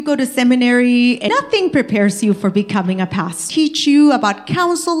go to seminary and nothing prepares you for becoming a pastor. They teach you about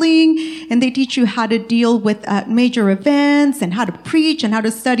counseling and they teach you how to deal with major events and how to preach and how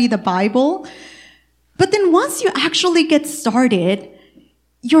to study the Bible. But then once you actually get started,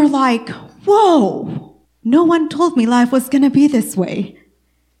 you're like, whoa, no one told me life was going to be this way.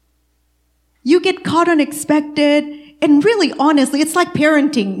 You get caught unexpected, and really, honestly, it's like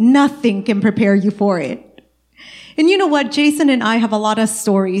parenting. Nothing can prepare you for it. And you know what? Jason and I have a lot of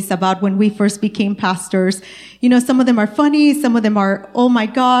stories about when we first became pastors. You know, some of them are funny. Some of them are, oh my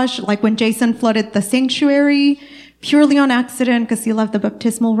gosh, like when Jason flooded the sanctuary purely on accident because he left the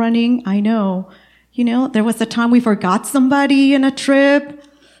baptismal running. I know. You know, there was a time we forgot somebody in a trip.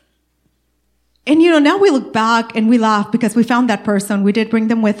 And, you know, now we look back and we laugh because we found that person. We did bring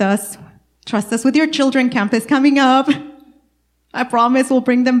them with us. Trust us with your children. Camp is coming up. I promise we'll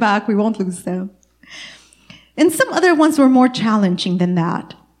bring them back. We won't lose them. And some other ones were more challenging than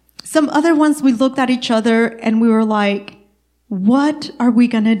that. Some other ones we looked at each other and we were like, what are we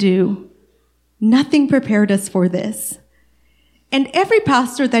going to do? Nothing prepared us for this. And every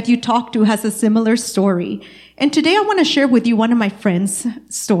pastor that you talk to has a similar story. And today I want to share with you one of my friend's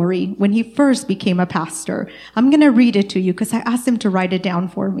story when he first became a pastor. I'm going to read it to you because I asked him to write it down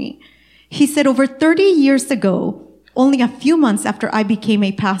for me. He said, over 30 years ago, only a few months after I became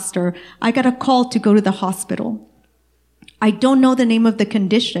a pastor, I got a call to go to the hospital. I don't know the name of the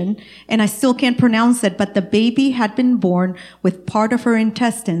condition, and I still can't pronounce it, but the baby had been born with part of her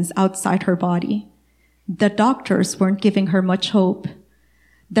intestines outside her body. The doctors weren't giving her much hope.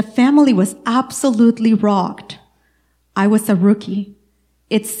 The family was absolutely rocked. I was a rookie.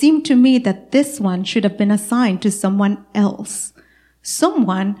 It seemed to me that this one should have been assigned to someone else,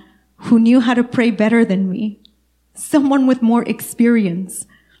 someone who knew how to pray better than me. Someone with more experience.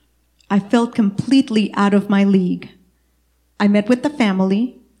 I felt completely out of my league. I met with the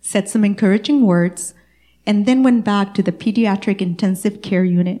family, said some encouraging words, and then went back to the pediatric intensive care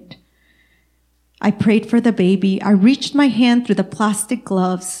unit. I prayed for the baby. I reached my hand through the plastic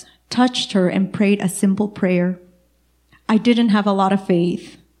gloves, touched her, and prayed a simple prayer. I didn't have a lot of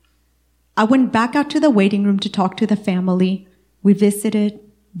faith. I went back out to the waiting room to talk to the family. We visited.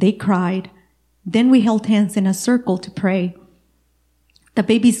 They cried. Then we held hands in a circle to pray. The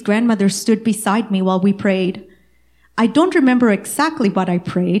baby's grandmother stood beside me while we prayed. I don't remember exactly what I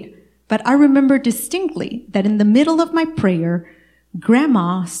prayed, but I remember distinctly that in the middle of my prayer,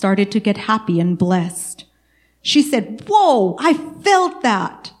 Grandma started to get happy and blessed. She said, "Whoa, I felt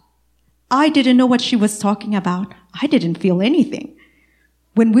that." I didn't know what she was talking about. I didn't feel anything.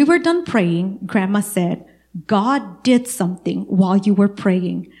 When we were done praying, Grandma said, "God did something while you were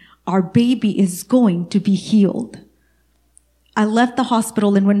praying. Our baby is going to be healed." I left the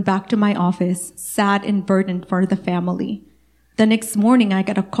hospital and went back to my office, sad and burdened for the family. The next morning, I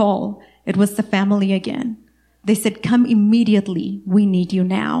got a call. It was the family again. They said, "Come immediately. We need you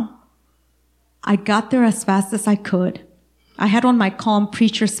now." I got there as fast as I could. I had on my calm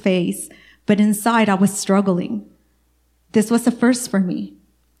preacher's face, but inside I was struggling. This was a first for me.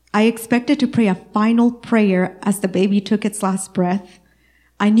 I expected to pray a final prayer as the baby took its last breath.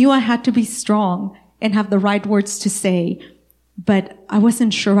 I knew I had to be strong and have the right words to say, but I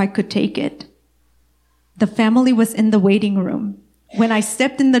wasn't sure I could take it. The family was in the waiting room. When I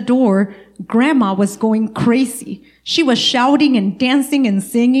stepped in the door, Grandma was going crazy. She was shouting and dancing and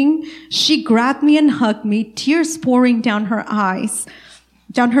singing. She grabbed me and hugged me, tears pouring down her eyes,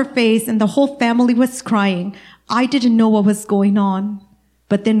 down her face, and the whole family was crying. I didn't know what was going on.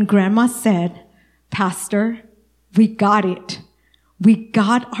 But then Grandma said, "Pastor, we got it. We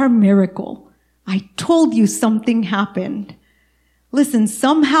got our miracle. I told you something happened." Listen,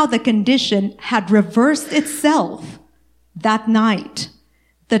 somehow the condition had reversed itself that night.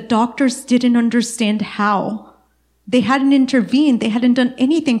 The doctors didn't understand how. They hadn't intervened. They hadn't done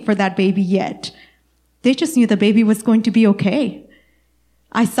anything for that baby yet. They just knew the baby was going to be okay.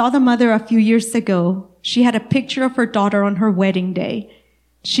 I saw the mother a few years ago. She had a picture of her daughter on her wedding day.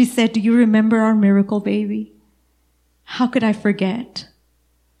 She said, "Do you remember our miracle baby?" How could I forget?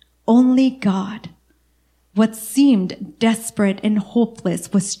 Only God. What seemed desperate and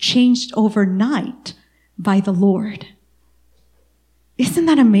hopeless was changed overnight by the Lord. Isn't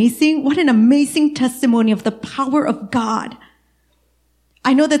that amazing? What an amazing testimony of the power of God.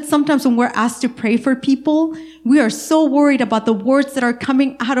 I know that sometimes when we're asked to pray for people, we are so worried about the words that are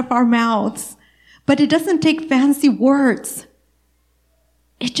coming out of our mouths. But it doesn't take fancy words.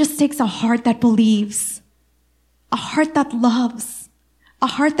 It just takes a heart that believes, a heart that loves, a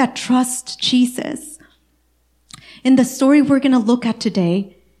heart that trusts Jesus. In the story we're going to look at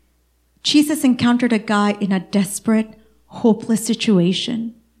today, Jesus encountered a guy in a desperate, hopeless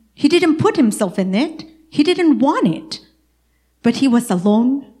situation. He didn't put himself in it. He didn't want it. But he was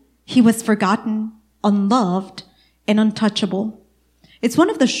alone. He was forgotten, unloved, and untouchable. It's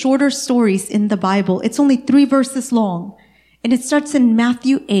one of the shorter stories in the Bible. It's only 3 verses long. And it starts in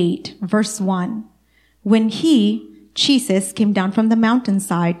Matthew 8, verse 1. When he, Jesus, came down from the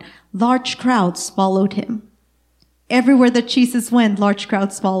mountainside, large crowds followed him. Everywhere that Jesus went, large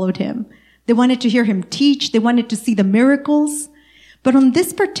crowds followed him. They wanted to hear him teach. They wanted to see the miracles. But on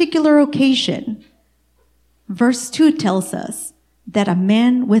this particular occasion, verse 2 tells us that a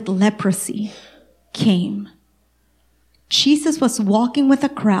man with leprosy came. Jesus was walking with a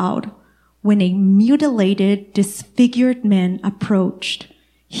crowd when a mutilated, disfigured man approached.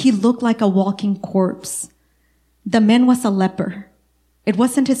 He looked like a walking corpse. The man was a leper. It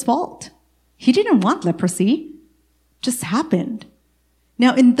wasn't his fault. He didn't want leprosy. It just happened.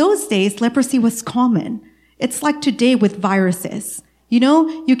 Now, in those days, leprosy was common. It's like today with viruses. You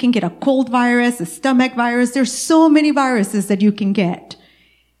know, you can get a cold virus, a stomach virus. There's so many viruses that you can get.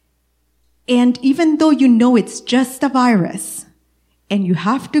 And even though you know it's just a virus, and you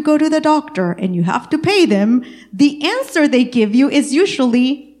have to go to the doctor and you have to pay them, the answer they give you is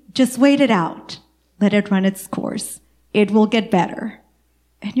usually just wait it out. Let it run its course. It will get better.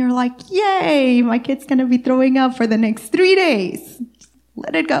 And you're like, yay, my kid's going to be throwing up for the next 3 days.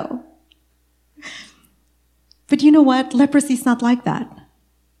 Let it go. But you know what? Leprosy is not like that.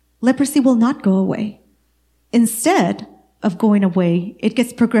 Leprosy will not go away. Instead of going away, it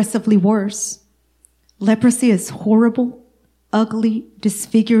gets progressively worse. Leprosy is horrible, ugly,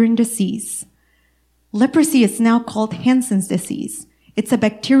 disfiguring disease. Leprosy is now called Hansen's disease. It's a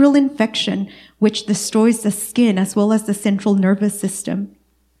bacterial infection which destroys the skin as well as the central nervous system.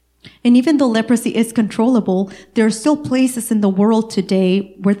 And even though leprosy is controllable, there are still places in the world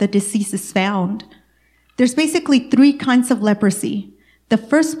today where the disease is found. There's basically 3 kinds of leprosy. The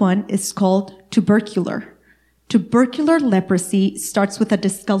first one is called tubercular. Tubercular leprosy starts with a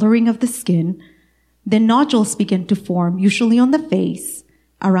discoloring of the skin. Then nodules begin to form, usually on the face,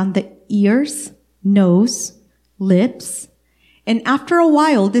 around the ears, nose, lips. And after a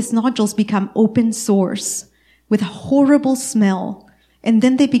while, these nodules become open sores with a horrible smell. And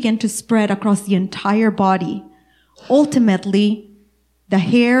then they begin to spread across the entire body. Ultimately, the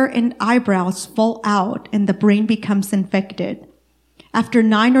hair and eyebrows fall out and the brain becomes infected. After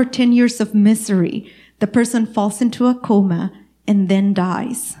 9 or 10 years of misery, the person falls into a coma and then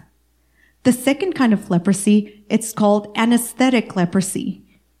dies. The second kind of leprosy, it's called anesthetic leprosy.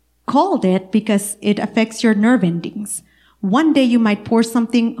 Called it because it affects your nerve endings. One day you might pour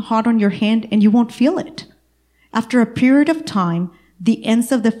something hot on your hand and you won't feel it. After a period of time, the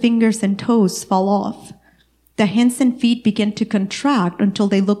ends of the fingers and toes fall off. The hands and feet begin to contract until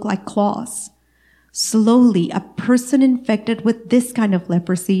they look like claws. Slowly, a person infected with this kind of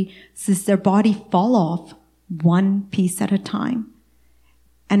leprosy sees their body fall off one piece at a time.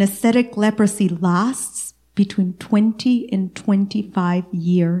 Anesthetic leprosy lasts between 20 and 25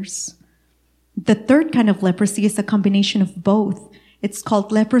 years. The third kind of leprosy is a combination of both. It's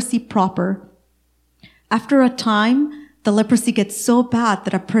called leprosy proper. After a time, the leprosy gets so bad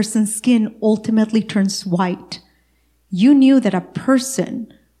that a person's skin ultimately turns white. You knew that a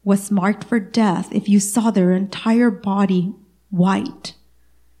person was marked for death if you saw their entire body white.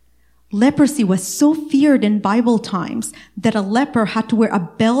 Leprosy was so feared in Bible times that a leper had to wear a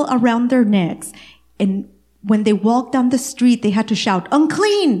bell around their necks. And when they walked down the street, they had to shout,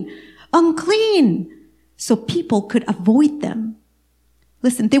 "Unclean! Unclean!" so people could avoid them.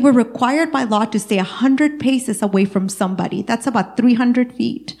 Listen, they were required by law to stay 100 paces away from somebody. That's about 300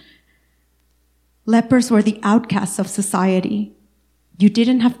 feet. Lepers were the outcasts of society. You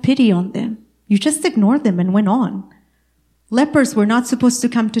didn't have pity on them. You just ignored them and went on. Lepers were not supposed to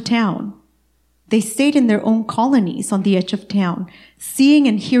come to town. They stayed in their own colonies on the edge of town, seeing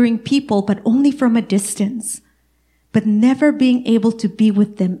and hearing people, but only from a distance, but never being able to be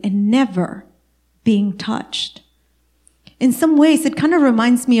with them and never being touched. In some ways, it kind of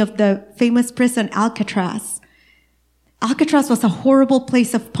reminds me of the famous prison Alcatraz. Alcatraz was a horrible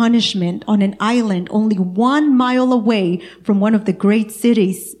place of punishment on an island only 1 mile away from one of the great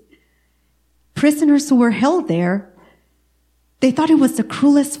cities. Prisoners who were held there, they thought it was the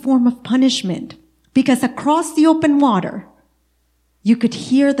cruelest form of punishment because across the open water, you could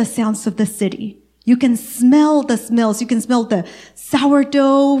hear the sounds of the city. You can smell the smells. You can smell the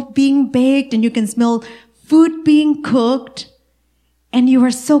sourdough being baked and you can smell food being cooked, and you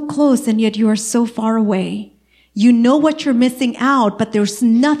are so close and yet you are so far away. You know what you're missing out, but there's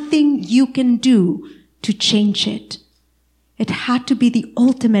nothing you can do to change it. It had to be the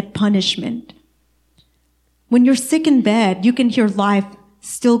ultimate punishment. When you're sick in bed, you can hear life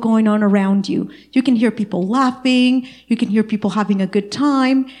still going on around you. You can hear people laughing. You can hear people having a good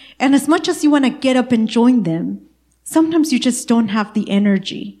time. And as much as you want to get up and join them, sometimes you just don't have the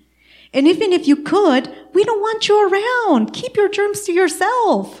energy. And even if you could, we don't want you around. Keep your germs to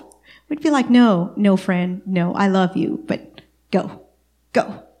yourself. We'd be like, no, friend. No, I love you, but go.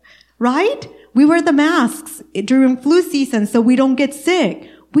 Right? We wear the masks during flu season so we don't get sick.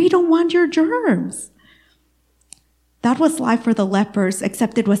 We don't want your germs. That was life for the lepers,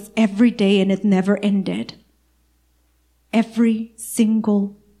 except it was every day and it never ended. Every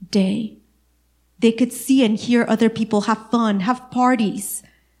single day. They could see and hear other people have fun, have parties,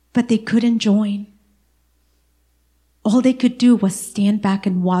 but they couldn't join. All they could do was stand back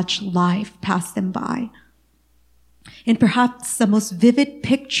and watch life pass them by. And perhaps the most vivid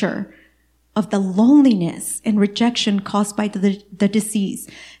picture of the loneliness and rejection caused by the disease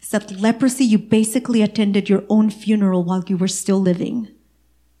is that leprosy, you basically attended your own funeral while you were still living.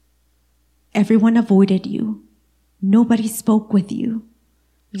 Everyone avoided you. Nobody spoke with you.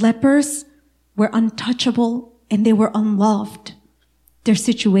 Lepers were untouchable and they were unloved. Their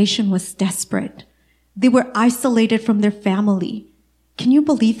situation was desperate. They were isolated from their family. Can you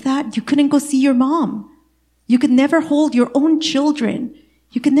believe that? You couldn't go see your mom. You could never hold your own children.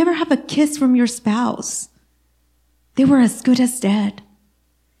 You could never have a kiss from your spouse. They were as good as dead.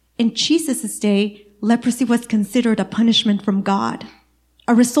 In Jesus' day, leprosy was considered a punishment from God,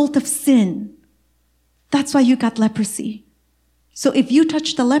 a result of sin. That's why you got leprosy. So if you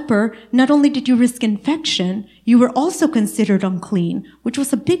touched a leper, not only did you risk infection, you were also considered unclean, which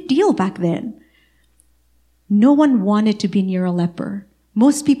was a big deal back then. No one wanted to be near a leper.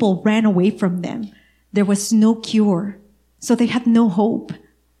 Most people ran away from them. There was no cure, so they had no hope.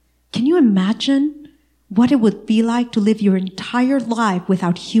 Can you imagine what it would be like to live your entire life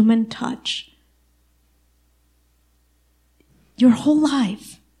without human touch? Your whole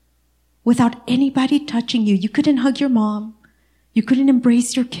life, without anybody touching you. You couldn't hug your mom. You couldn't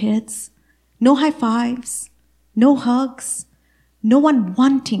embrace your kids. No high fives, no hugs, no one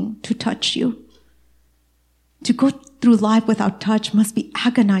wanting to touch you. To go through life without touch must be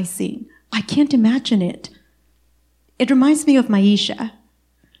agonizing. I can't imagine it. It reminds me of Maisha.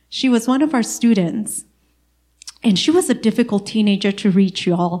 She was one of our students, and she was a difficult teenager to reach,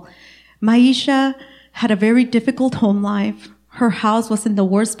 y'all. Maisha had a very difficult home life. Her house was in the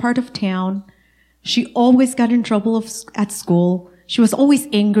worst part of town. She always got in trouble at school. She was always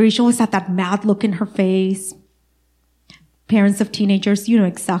angry. She always had that mad look in her face. Parents of teenagers, you know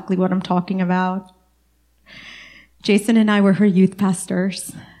exactly what I'm talking about. Jason and I were her youth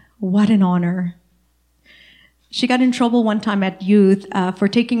pastors. What an honor. She got in trouble one time at youth for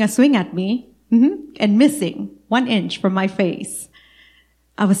taking a swing at me and missing 1 inch from my face.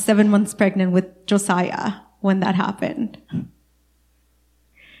 I was 7 months pregnant with Josiah when that happened.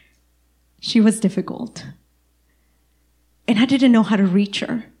 She was difficult. And I didn't know how to reach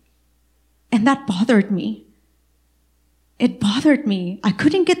her. And that bothered me. It bothered me. I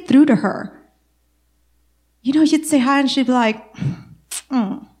couldn't get through to her. You know, you'd say hi and she'd be like,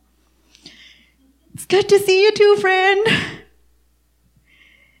 It's good to see you too, friend.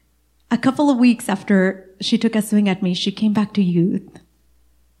 A couple of weeks after she took a swing at me, she came back to youth.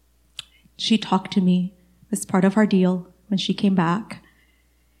 She talked to me. It was part of our deal when she came back.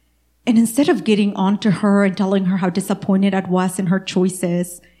 And instead of getting on to her and telling her how disappointed I was in her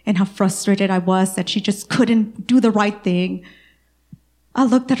choices and how frustrated I was that she just couldn't do the right thing, I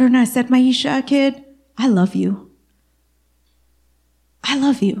looked at her and I said, Maisha, kid, I love you. I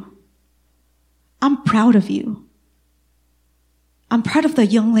love you. I'm proud of you. I'm proud of the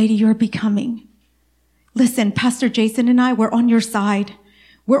young lady you're becoming. Listen, Pastor Jason and I, we're on your side.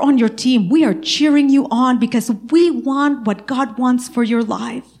 We're on your team. We are cheering you on because we want what God wants for your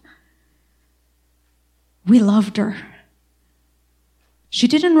life. We loved her. She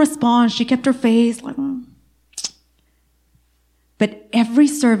didn't respond. She kept her face like, But every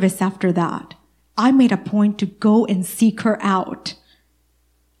service after that, I made a point to go and seek her out.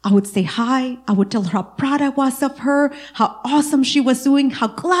 I would say hi. I would tell her how proud I was of her, how awesome she was doing, how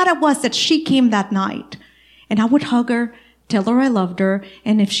glad I was that she came that night. And I would hug her, tell her I loved her,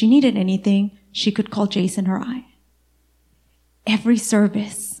 and if she needed anything, she could call Jason or I. Every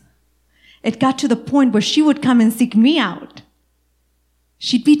service. It got to the point where she would come and seek me out.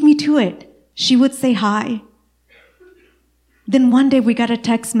 She'd beat me to it. She would say hi. Then one day we got a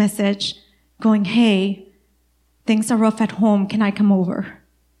text message going, hey, things are rough at home. Can I come over?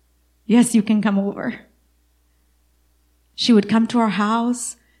 Yes, you can come over. She would come to our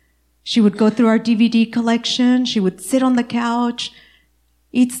house. She would go through our DVD collection. She would sit on the couch,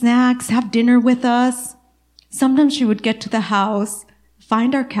 eat snacks, have dinner with us. Sometimes she would get to the house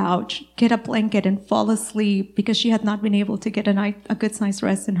find our couch, get a blanket, and fall asleep because she had not been able to get a good night's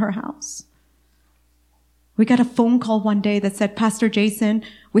rest in her house. We got a phone call one day that said, Pastor Jason,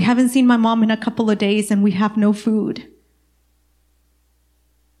 we haven't seen my mom in a couple of days and we have no food.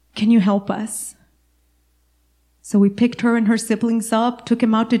 Can you help us? So we picked her and her siblings up, took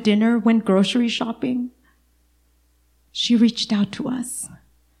them out to dinner, went grocery shopping. She reached out to us.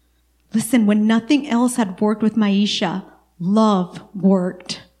 Listen, when nothing else had worked with Maisha, love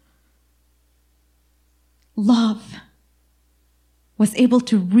worked. Love was able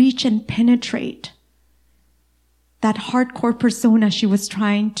to reach and penetrate that hardcore persona she was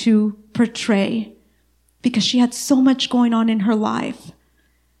trying to portray because she had so much going on in her life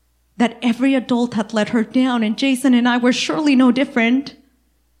that every adult had let her down, and Jason and I were surely no different.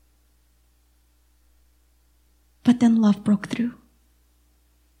 But then love broke through.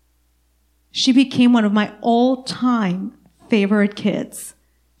 She became one of my all-time favorite kids.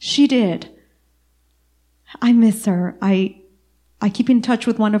 She did. I miss her. I keep in touch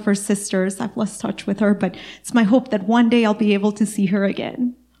with one of her sisters. I've lost touch with her, but it's my hope that one day I'll be able to see her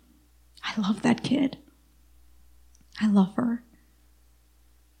again. I love that kid. I love her.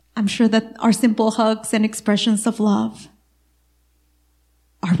 I'm sure that our simple hugs and expressions of love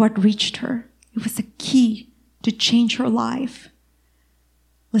are what reached her. It was a key to change her life.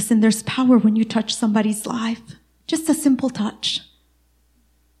 Listen, there's power when you touch somebody's life. Just a simple touch.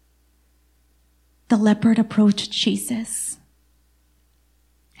 The leopard approached Jesus.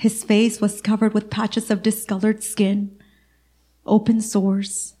 His face was covered with patches of discolored skin, open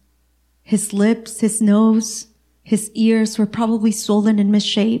sores. His lips, his nose, his ears were probably swollen and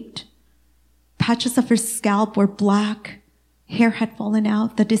misshaped. Patches of his scalp were black. Hair had fallen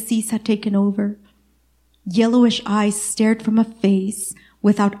out. The disease had taken over. Yellowish eyes stared from a face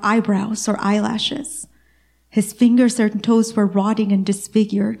without eyebrows or eyelashes. His fingers and toes were rotting and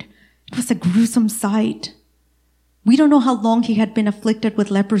disfigured. It was a gruesome sight. We don't know how long he had been afflicted with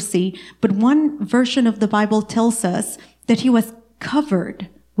leprosy, but one version of the Bible tells us that he was covered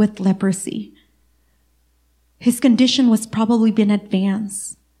with leprosy. His condition was probably been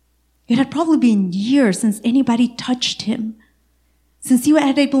advanced. It had probably been years since anybody touched him, since he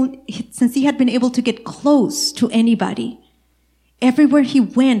had been able to get close to anybody. Everywhere he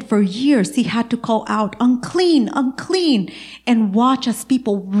went for years, he had to call out, unclean, unclean, and watch as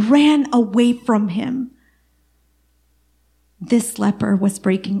people ran away from him. This leper was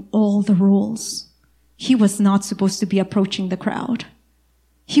breaking all the rules. He was not supposed to be approaching the crowd.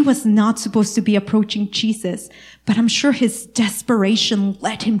 He was not supposed to be approaching Jesus, but I'm sure his desperation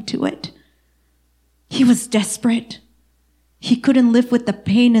led him to it. He was desperate. He couldn't live with the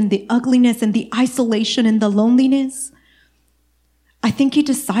pain and the ugliness and the isolation and the loneliness. I think he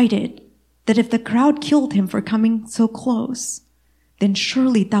decided that if the crowd killed him for coming so close, then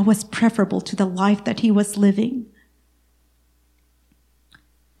surely that was preferable to the life that he was living.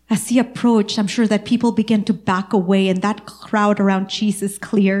 As he approached, I'm sure that people began to back away and that crowd around Jesus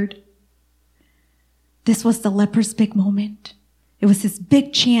cleared. This was the leper's big moment. It was his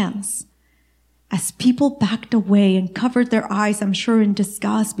big chance. As people backed away and covered their eyes, I'm sure in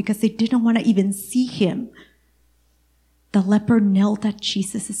disgust because they didn't want to even see him, the leper knelt at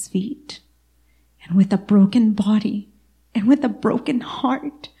Jesus' feet. And with a broken body and with a broken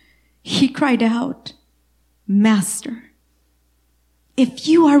heart, he cried out, Master, if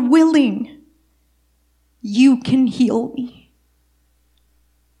you are willing, you can heal me.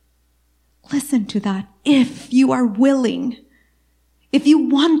 Listen to that. If you are willing, if you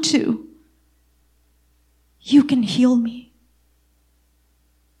want to, you can heal me.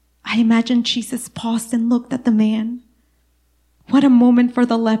 I imagine Jesus paused and looked at the man. What a moment for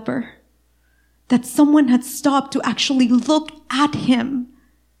the leper, that someone had stopped to actually look at him,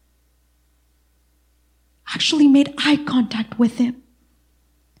 actually made eye contact with him.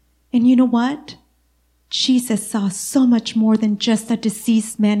 And you know what? Jesus saw so much more than just a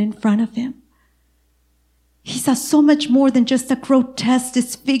diseased man in front of him. He saw so much more than just a grotesque,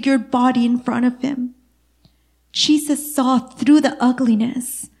 disfigured body in front of him. Jesus saw through the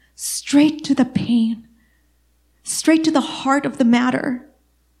ugliness, straight to the pain, straight to the heart of the matter.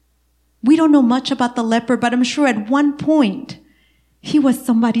 We don't know much about the leper, but I'm sure at one point, he was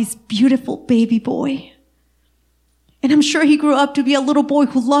somebody's beautiful baby boy. And I'm sure he grew up to be a little boy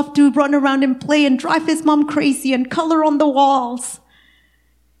who loved to run around and play and drive his mom crazy and color on the walls.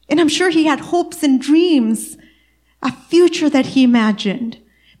 And I'm sure he had hopes and dreams, a future that he imagined.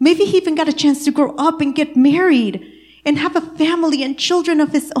 Maybe he even got a chance to grow up and get married and have a family and children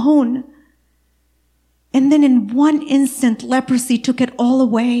of his own. And then in one instant, leprosy took it all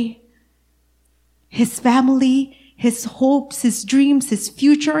away. His family, His hopes, his dreams, his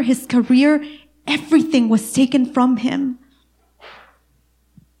future, his career, everything was taken from him.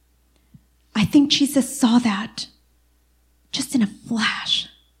 I think Jesus saw that just in a flash.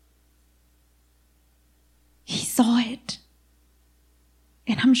 He saw it.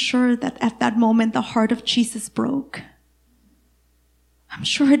 And I'm sure that at that moment, the heart of Jesus broke. I'm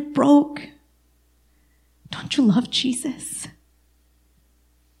sure it broke. Don't you love Jesus?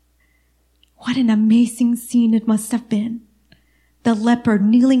 What an amazing scene it must have been. The leper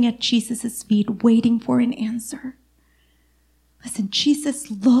kneeling at Jesus' feet, waiting for an answer. Listen,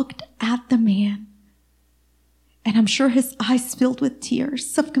 Jesus looked at the man, and I'm sure his eyes filled with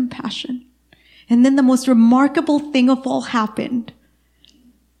tears of compassion. And then the most remarkable thing of all happened.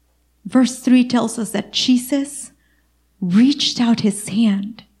 Verse 3 tells us that Jesus reached out his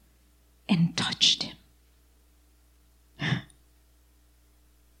hand and touched him.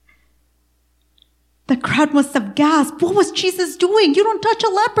 The crowd must have gasped. What was Jesus doing? You don't touch a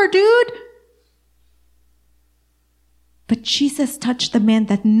leper, dude. But Jesus touched the man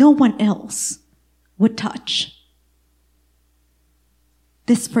that no one else would touch.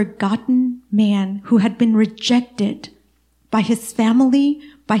 This forgotten man who had been rejected by his family,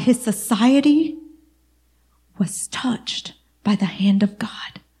 by his society, was touched by the hand of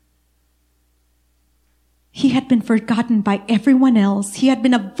God. He had been forgotten by everyone else. He had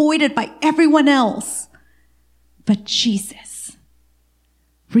been avoided by everyone else. But Jesus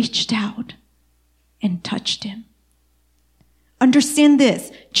reached out and touched him. Understand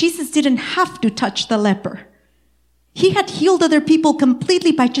this. Jesus didn't have to touch the leper. He had healed other people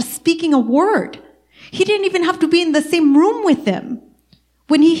completely by just speaking a word. He didn't even have to be in the same room with them.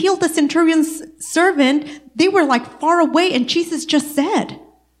 When he healed the centurion's servant, they were like far away, and Jesus just said,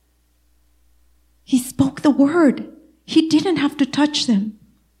 he spoke the word. He didn't have to touch them,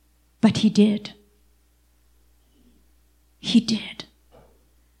 but he did. He did.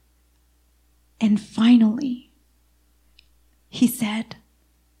 And finally, he said,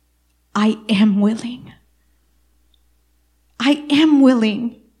 I am willing. I am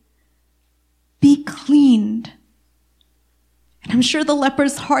willing. Be cleaned. And I'm sure the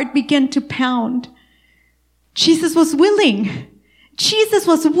leper's heart began to pound. Jesus was willing. Jesus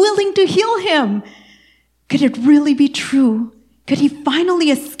was willing to heal him. Could it really be true? Could he finally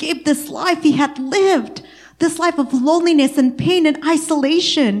escape this life he had lived? This life of loneliness and pain and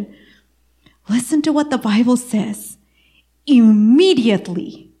isolation? Listen to what the Bible says.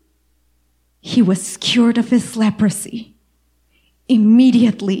 Immediately, he was cured of his leprosy.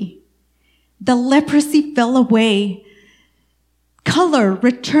 Immediately, the leprosy fell away. Color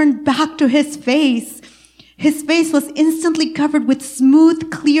returned back to his face. His face was instantly covered with smooth,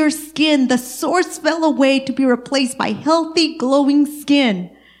 clear skin. The sores fell away to be replaced by healthy, glowing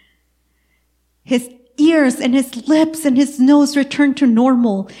skin. His ears and his lips and his nose returned to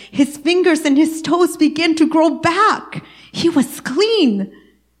normal. His fingers and his toes began to grow back. He was clean.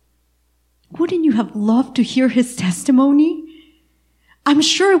 Wouldn't you have loved to hear his testimony? I'm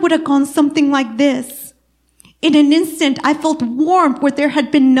sure it would have gone something like this. In an instant, I felt warmth where there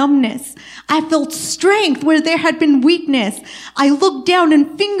had been numbness. I felt strength where there had been weakness. I looked down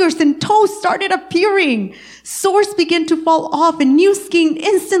and fingers and toes started appearing. Sores began to fall off and new skin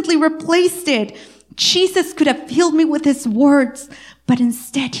instantly replaced it. Jesus could have healed me with his words, but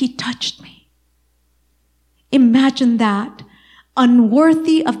instead he touched me. Imagine that.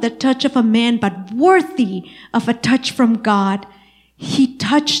 Unworthy of the touch of a man, but worthy of a touch from God. He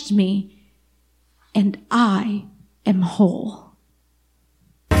touched me, and I am whole.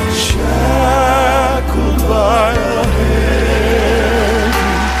 Shackled by a hand,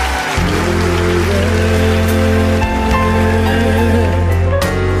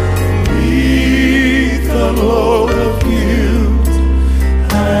 beneath the load of guilt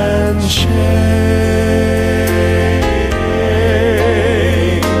and shame,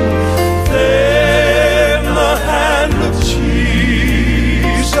 then the hand of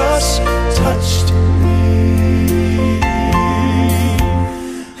Jesus touched me.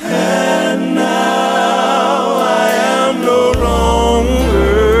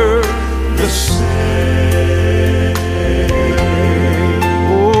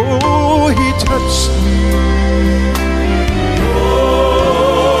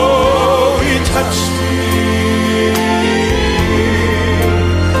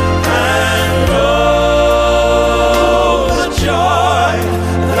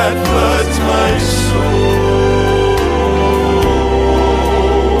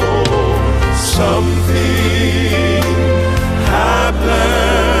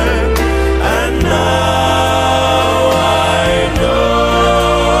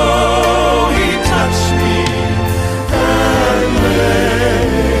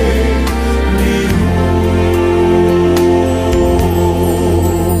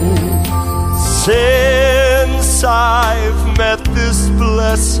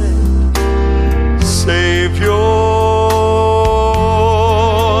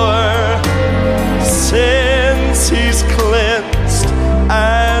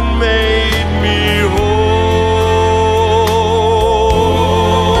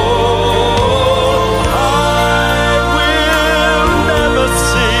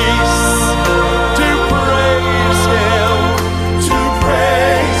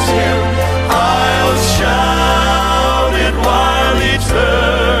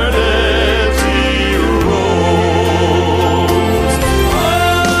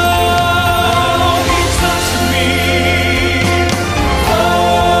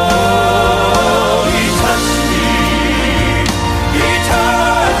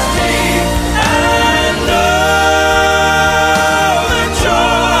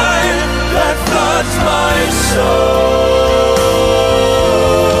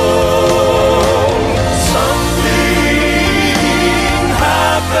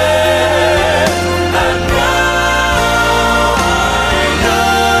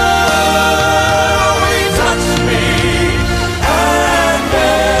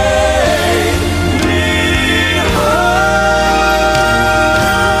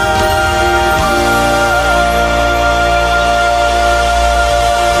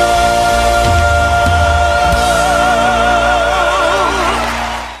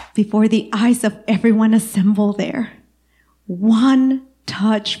 before the eyes of everyone assembled there. One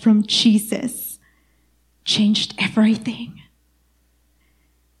touch from Jesus changed everything.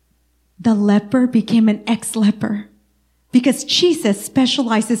 The leper became an ex-leper because Jesus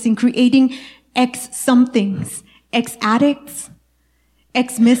specializes in creating ex-somethings, ex-addicts,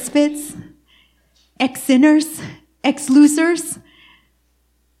 ex-misfits, ex-sinners, ex-losers,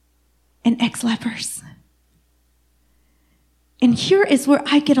 and ex-lepers. And here is where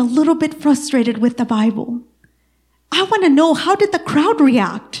I get a little bit frustrated with the Bible. I want to know, how did the crowd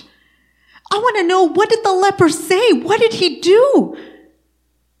react? I want to know, what did the leper say? What did he do?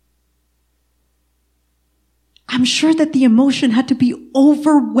 I'm sure that the emotion had to be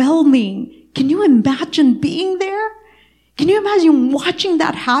overwhelming. Can you imagine being there? Can you imagine watching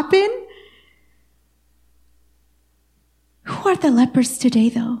that happen? Who are the lepers today,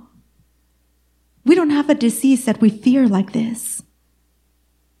 though? We don't have a disease that we fear like this.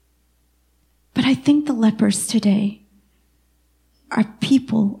 But I think the lepers today are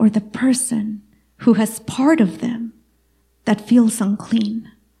people, or the person who has part of them that feels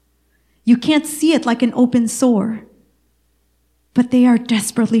unclean. You can't see it like an open sore, but they are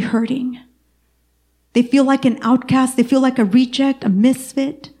desperately hurting. They feel like an outcast. They feel like a reject, a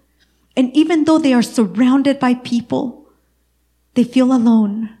misfit. And even though they are surrounded by people, they feel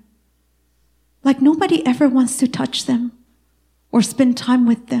alone. Like nobody ever wants to touch them or spend time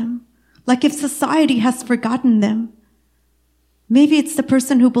with them. Like if society has forgotten them. Maybe it's the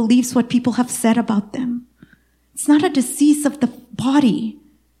person who believes what people have said about them. It's not a disease of the body,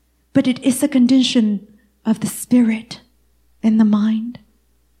 but it is a condition of the spirit and the mind.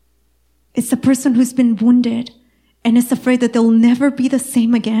 It's the person who's been wounded and is afraid that they'll never be the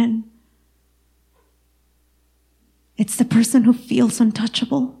same again. It's the person who feels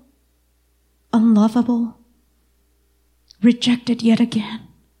untouchable, unlovable, rejected yet again.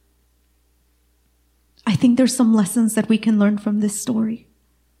 I think there's some lessons that we can learn from this story.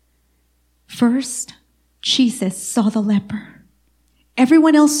 First, Jesus saw the leper.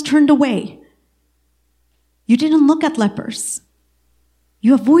 Everyone else turned away. You didn't look at lepers.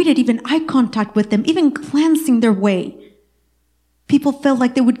 You avoided even eye contact with them, even glancing their way. People felt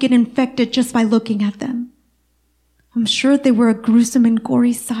like they would get infected just by looking at them. I'm sure they were a gruesome and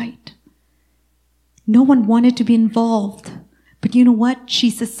gory sight. No one wanted to be involved. But you know what?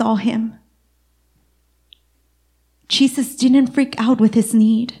 Jesus saw him. Jesus didn't freak out with his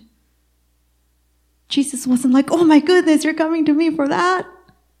need. Jesus wasn't like, oh my goodness, you're coming to me for that.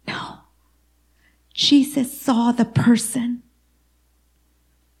 No. Jesus saw the person.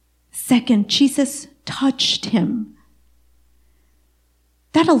 Second, Jesus touched him.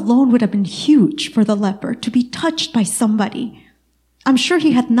 That alone would have been huge for the leper, to be touched by somebody. I'm sure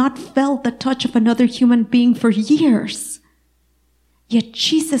he had not felt the touch of another human being for years. Yet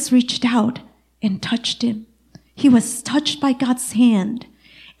Jesus reached out and touched him. He was touched by God's hand.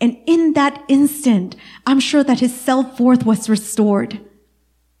 And in that instant, I'm sure that his self-worth was restored.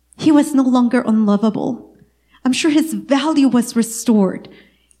 He was no longer unlovable. I'm sure his value was restored.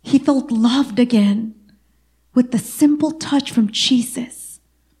 He felt loved again with the simple touch from Jesus.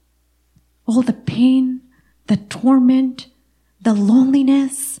 All the pain, the torment, the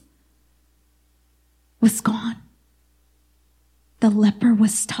loneliness was gone. The leper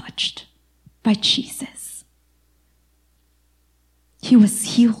was touched by Jesus. He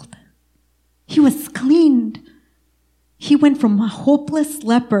was healed. He was cleaned. He went from a hopeless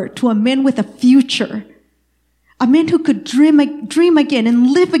leper to a man with a future. A man who could dream again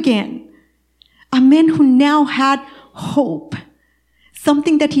and live again. A man who now had hope.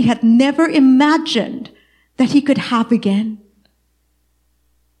 Something that he had never imagined that he could have again.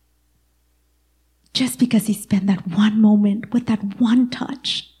 Just because he spent that one moment with that one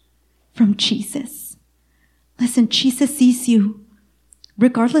touch from Jesus. Listen, Jesus sees you.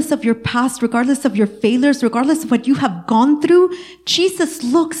 Regardless of your past, regardless of your failures, regardless of what you have gone through, Jesus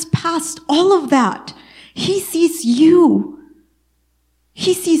looks past all of that. He sees you.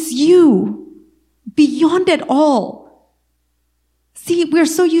 He sees you beyond it all. See, we're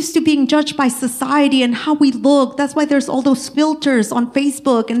so used to being judged by society and how we look. That's why there's all those filters on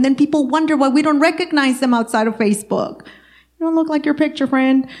Facebook. And then people wonder why we don't recognize them outside of Facebook. You don't look like your picture,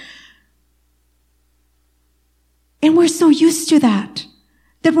 friend. And we're so used to that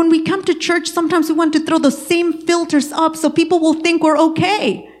when we come to church, sometimes we want to throw those same filters up so people will think we're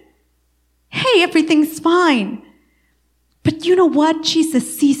okay. Hey, everything's fine. But you know what?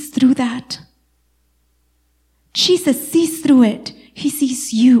 Jesus sees through that. Jesus sees through it. He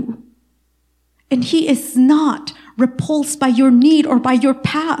sees you. And he is not repulsed by your need or by your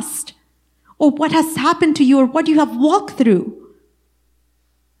past or what has happened to you or what you have walked through.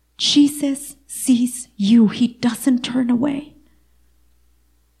 Jesus sees you. He doesn't turn away.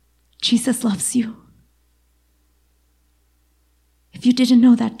 Jesus loves you. If you didn't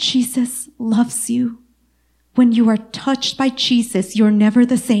know that, Jesus loves you. When you are touched by Jesus, you're never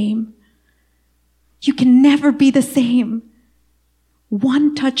the same. You can never be the same.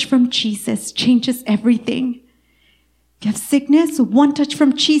 One touch from Jesus changes everything. You have sickness, one touch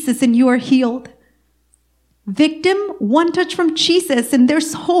from Jesus and you are healed. Victim, one touch from Jesus and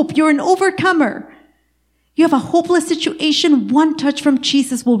there's hope. You're an overcomer. You have a hopeless situation, one touch from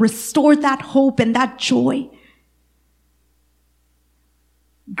Jesus will restore that hope and that joy.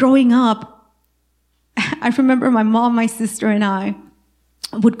 Growing up, I remember my mom, my sister, and I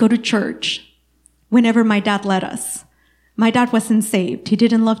would go to church whenever my dad let us. My dad wasn't saved. He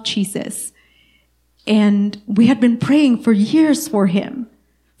didn't love Jesus. And we had been praying for years for him.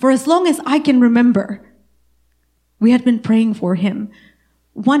 For as long as I can remember, we had been praying for him.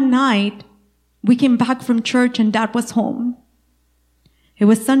 One night, we came back from church and Dad was home. It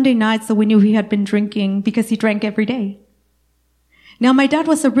was Sunday night, so we knew he had been drinking because he drank every day. Now, my dad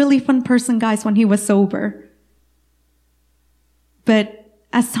was a really fun person, guys, when he was sober. But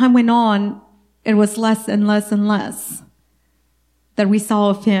as time went on, it was less and less and less that we saw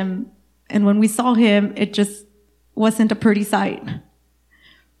of him. And when we saw him, it just wasn't a pretty sight.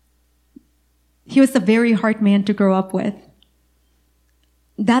 He was a very hard man to grow up with.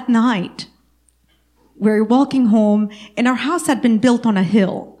 That night, we were walking home, and our house had been built on a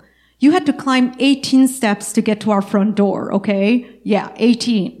hill. You had to climb 18 steps to get to our front door, okay? Yeah,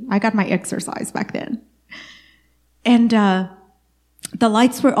 18. I got my exercise back then. And the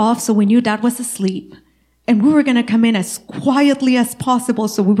lights were off, so we knew Dad was asleep. And we were going to come in as quietly as possible,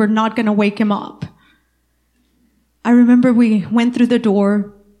 so we were not going to wake him up. I remember we went through the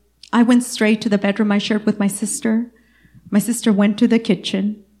door. I went straight to the bedroom I shared with my sister. My sister went to the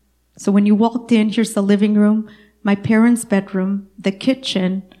kitchen. So when you walked in, here's the living room, my parents' bedroom, the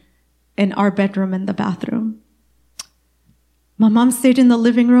kitchen, and our bedroom and the bathroom. My mom stayed in the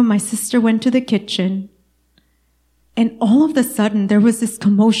living room. My sister went to the kitchen. And all of a sudden, there was this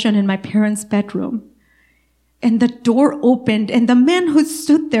commotion in my parents' bedroom. And the door opened, and the man who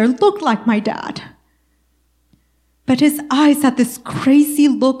stood there looked like my dad. But his eyes had this crazy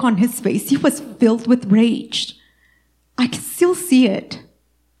look on his face. He was filled with rage. I can still see it.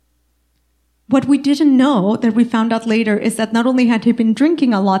 What we didn't know, that we found out later, is that not only had he been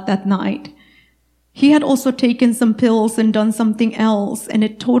drinking a lot that night, he had also taken some pills and done something else, and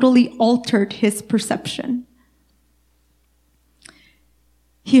it totally altered his perception.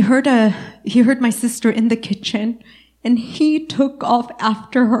 He heard my sister in the kitchen, and he took off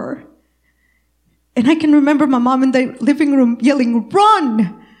after her. And I can remember my mom in the living room yelling,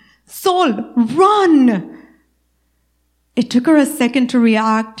 "Run! Sol, run!" It took her a second to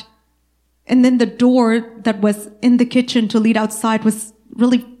react. And then the door that was in the kitchen to lead outside was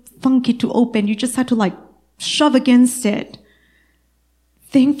really funky to open. You just had to shove against it.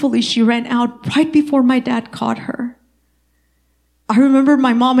 Thankfully, she ran out right before my dad caught her. I remember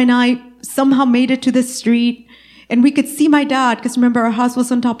my mom and I somehow made it to the street, and we could see my dad, because remember our house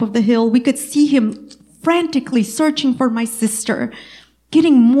was on top of the hill. We could see him frantically searching for my sister,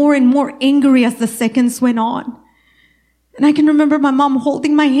 getting more and more angry as the seconds went on. And I can remember my mom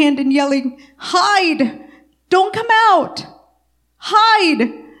holding my hand and yelling, "Hide! Don't come out!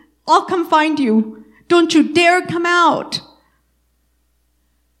 Hide! I'll come find you. Don't you dare come out!"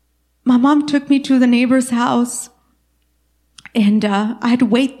 My mom took me to the neighbor's house, and I had to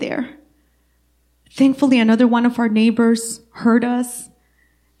wait there. Thankfully, another one of our neighbors heard us.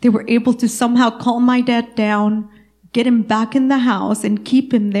 They were able to somehow calm my dad down, get him back in the house, and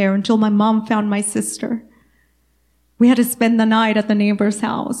keep him there until my mom found my sister. We had to spend the night at the neighbor's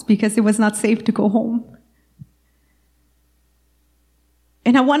house because it was not safe to go home.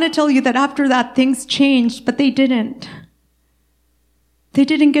 And I want to tell you that after that, things changed, but they didn't. They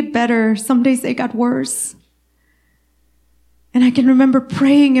didn't get better. Some days they got worse. And I can remember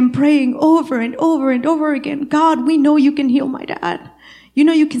praying and praying over and over and over again. "God, we know you can heal my dad. You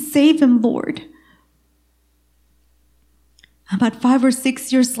know you can save him, Lord." About 5 or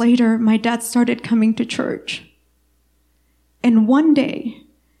 6 years later, my dad started coming to church. And one day,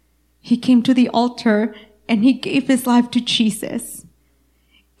 he came to the altar and he gave his life to Jesus.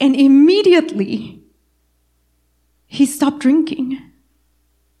 And immediately, he stopped drinking.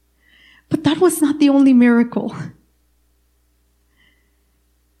 But that was not the only miracle.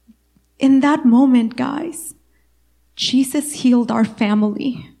 In that moment, guys, Jesus healed our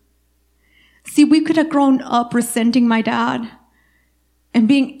family. See, we could have grown up resenting my dad and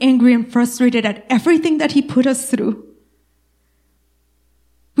being angry and frustrated at everything that he put us through.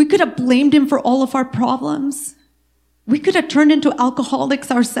 We could could have blamed him for all of our problems. We could have turned into alcoholics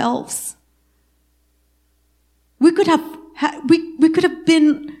ourselves. We could have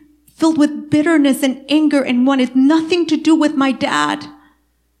been filled with bitterness and anger and wanted nothing to do with my dad.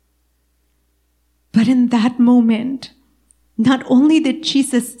 But in that moment, not only did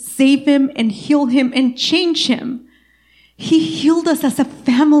Jesus save him and heal him and change him, he healed us as a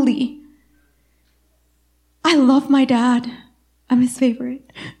family. I love my dad. I'm his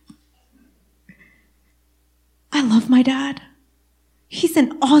favorite. I love my dad. He's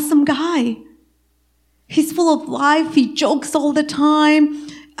an awesome guy. He's full of life. He jokes all the time.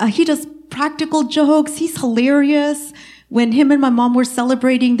 He does practical jokes. He's hilarious. When him and my mom were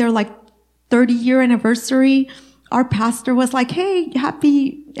celebrating their 30-year anniversary, our pastor was like, "Hey,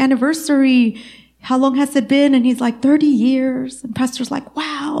 happy anniversary. How long has it been?" And he's like, 30 years. And pastor's like,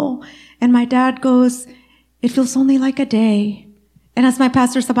 "Wow." And my dad goes, "It feels only like a day." And as my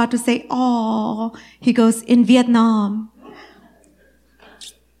pastor's about to say, "Oh," he goes, "In Vietnam."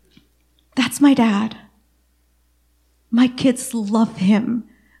 That's my dad. My kids love him.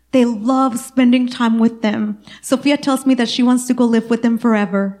 They love spending time with them. Sophia tells me that she wants to go live with them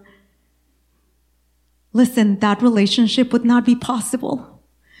forever. Listen, that relationship would not be possible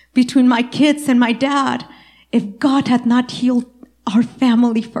between my kids and my dad if God had not healed our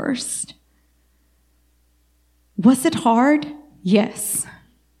family first. Was it hard? Yes.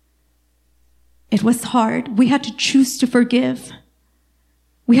 It was hard. We had to choose to forgive.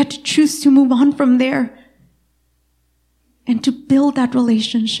 We had to choose to move on from there and to build that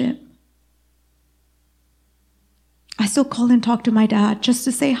relationship. I still call and talk to my dad just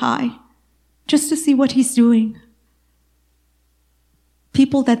to say hi, just to see what he's doing.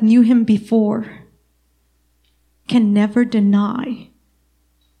 People that knew him before can never deny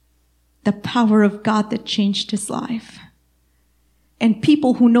the power of God that changed his life. And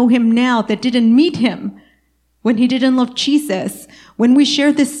people who know him now that didn't meet him when he didn't love Jesus, when we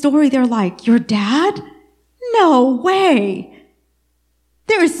share this story, they're like, "Your dad? No way.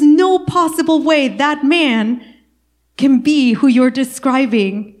 There is no possible way that man can be who you're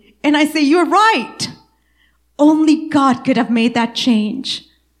describing." And I say, "You're right. Only God could have made that change."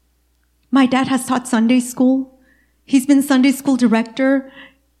 My dad has taught Sunday school. He's been Sunday school director.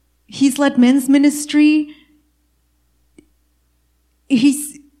 He's led men's ministry.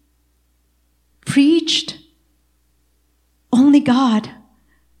 He's preached. Only God.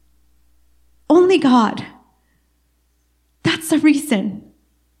 Only God. That's the reason.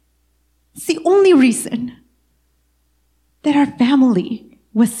 It's the only reason that our family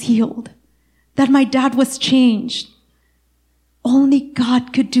was healed, that my dad was changed. Only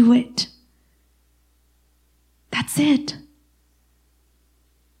God could do it. That's it.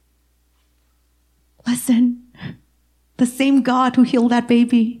 Listen, the same God who healed that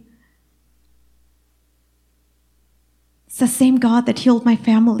baby, it's the same God that healed my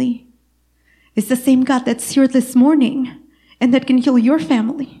family. It's the same God that's here this morning and that can heal your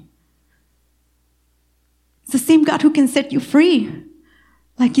family. It's the same God who can set you free,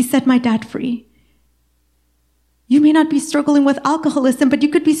 like he set my dad free. You may not be struggling with alcoholism, but you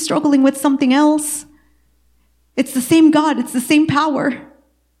could be struggling with something else. It's the same God. It's the same power.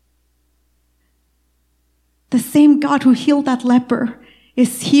 The same God who healed that leper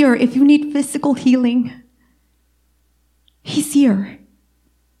is here if you need physical healing. He's here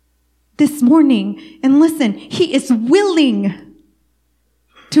this morning. And listen, he is willing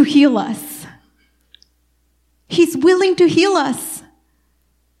to heal us. He's willing to heal us.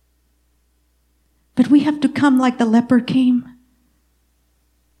 But we have to come like the leper came.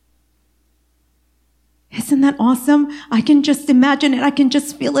 Isn't that awesome? I can just imagine it. I can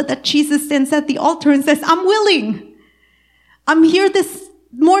just feel it that Jesus stands at the altar and says, "I'm willing. I'm here this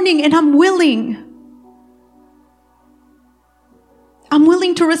morning and I'm willing. I'm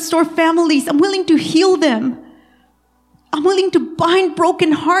willing to restore families. I'm willing to heal them. I'm willing to bind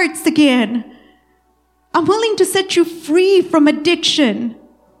broken hearts again. I'm willing to set you free from addiction.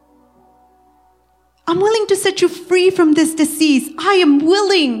 I'm willing to set you free from this disease. I am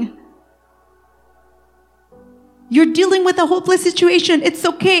willing. You're dealing with a hopeless situation. It's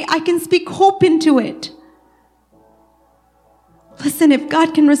okay. I can speak hope into it. Listen, if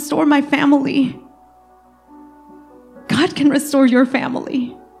God can restore my family, God can restore your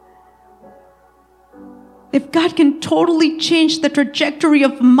family. If God can totally change the trajectory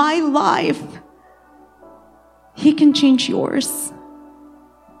of my life, he can change yours.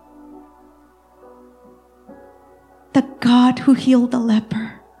 The God who healed the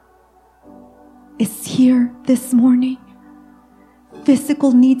leper is here this morning.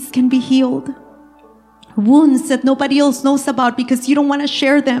 Physical needs can be healed. wounds that nobody else knows about because you don't want to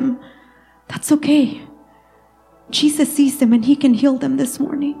share them. That's okay. Jesus sees them and He can heal them this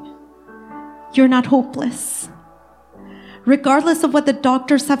morning. You're not hopeless. Regardless of what the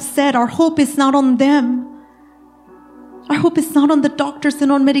doctors have said, our hope is not on them. Our hope is not on the doctors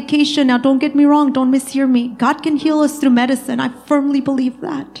and on medication. Now, don't get me wrong. Don't mishear me. God can heal us through medicine. I firmly believe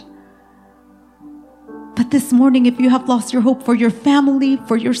that. But this morning, if you have lost your hope for your family,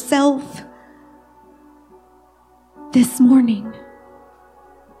 for yourself, this morning,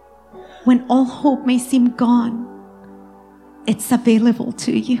 when all hope may seem gone, it's available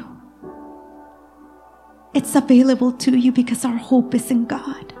to you. It's available to you because our hope is in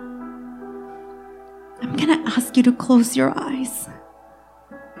God. I'm going to ask you to close your eyes.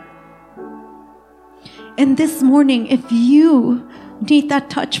 And this morning, if you need that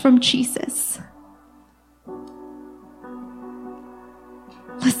touch from Jesus,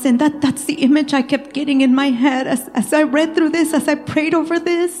 listen, that's the image I kept getting in my head as I read through this, as I prayed over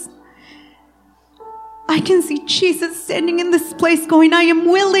this. I can see Jesus standing in this place going, I am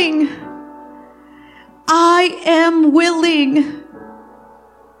willing. I am willing.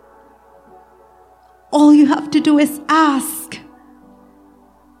 All you have to do is ask.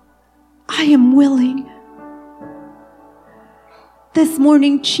 I am willing. This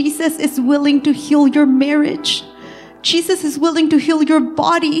morning, Jesus is willing to heal your marriage. Jesus is willing to heal your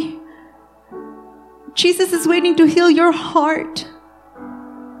body. Jesus is waiting to heal your heart.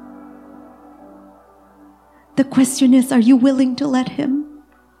 The question is, are you willing to let Him?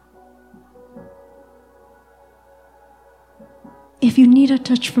 If you need a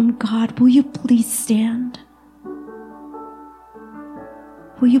touch from God, will you please stand?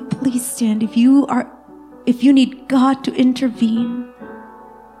 Will you please stand? If you need God to intervene,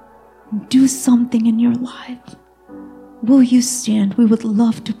 do something in your life, will you stand? We would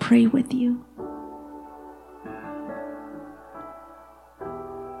love to pray with you.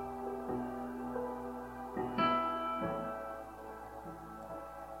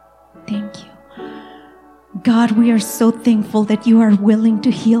 Thank you. God, we are so thankful that you are willing to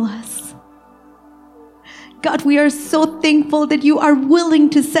heal us. God, we are so thankful that you are willing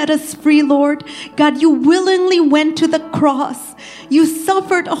to set us free, Lord. God, you willingly went to the cross. You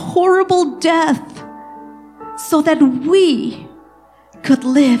suffered a horrible death so that we could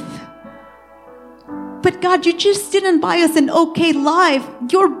live. But God, you just didn't buy us an okay life.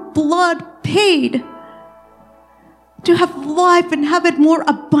 Your blood paid to have life and have it more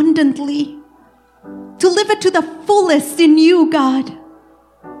abundantly. To live it to the fullest in you, God.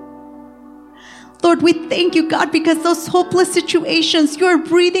 Lord, we thank you, God, because those hopeless situations, you are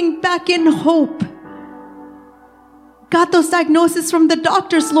breathing back in hope. God, those diagnoses from the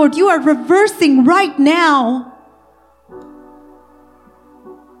doctors, Lord, you are reversing right now.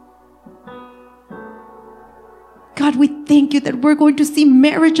 God, we thank you that we're going to see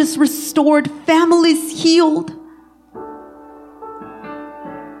marriages restored, families healed.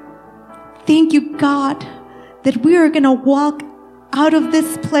 Thank you, God, that we are going to walk out of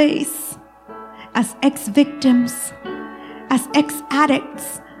this place as ex-victims, as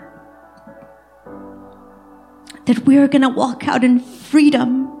ex-addicts, that we are going to walk out in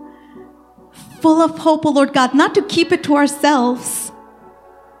freedom, full of hope, oh Lord God, not to keep it to ourselves,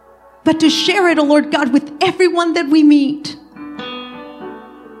 but to share it, oh Lord God, with everyone that we meet.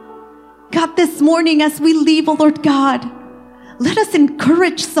 God, this morning as we leave, oh Lord God, let us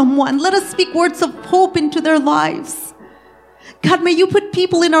encourage someone. Let us speak words of hope into their lives. God, may you put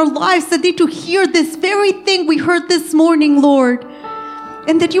people in our lives that need to hear this very thing we heard this morning, Lord.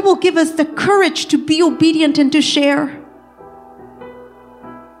 And that you will give us the courage to be obedient and to share.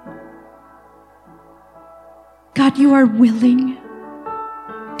 God, you are willing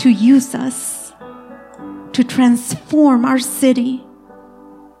to use us to transform our city.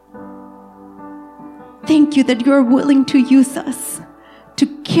 Thank you that you are willing to use us to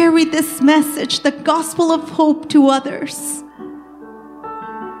carry this message, the gospel of hope, to others.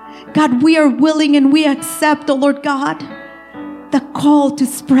 God, we are willing and we accept, oh Lord God, the call to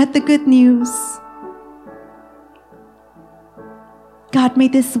spread the good news. God, may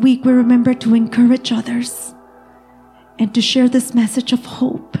this week we remember to encourage others and to share this message of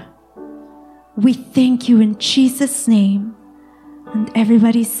hope. We thank you in Jesus' name. And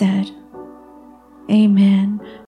everybody said, Amen.